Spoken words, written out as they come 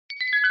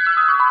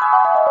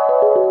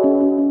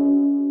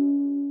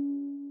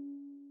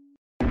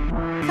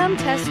Come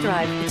test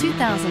drive the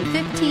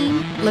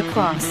 2015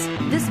 LaCrosse.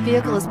 This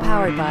vehicle is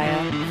powered by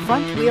a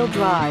front-wheel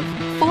drive,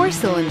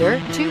 4-cylinder,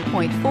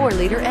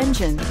 2.4-liter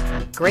engine.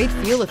 Great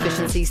fuel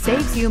efficiency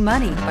saves you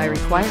money by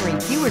requiring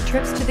fewer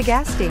trips to the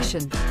gas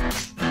station.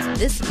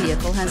 This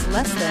vehicle has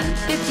less than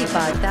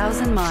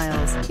 55,000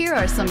 miles. Here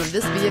are some of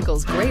this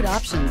vehicle's great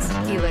options: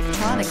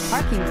 electronic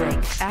parking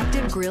brake,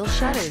 active grille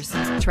shutters,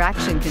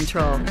 traction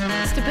control,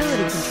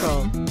 stability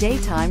control,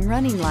 daytime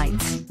running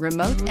lights,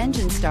 remote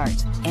engine start,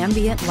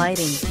 ambient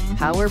lighting,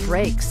 power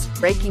brakes,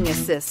 braking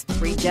assist,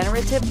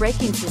 regenerative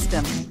braking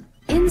system.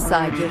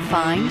 Inside you'll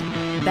find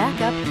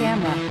backup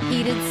camera,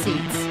 heated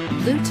seats,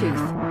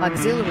 Bluetooth,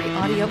 auxiliary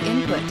audio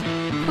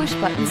input, push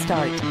button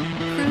start,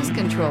 cruise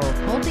control,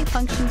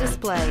 multifunction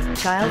display,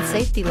 child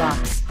safety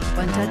locks,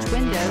 one-touch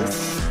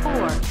windows,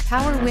 4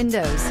 power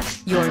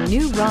windows. Your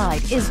new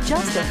ride is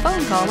just a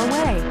phone call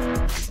away.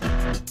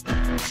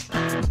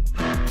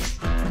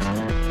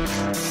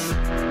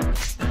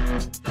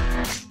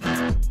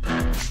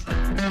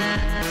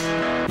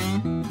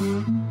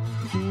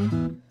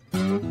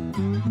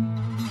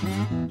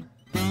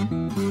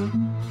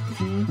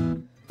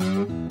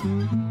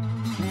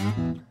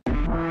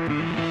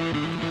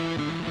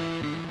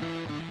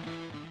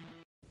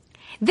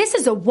 This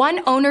is a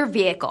one-owner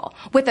vehicle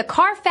with a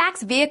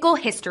Carfax Vehicle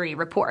History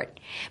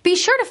Report. Be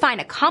sure to find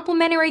a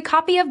complimentary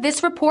copy of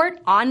this report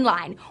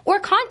online or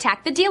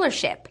contact the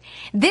dealership.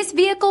 This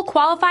vehicle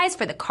qualifies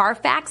for the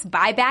Carfax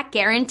Buyback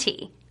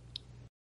Guarantee.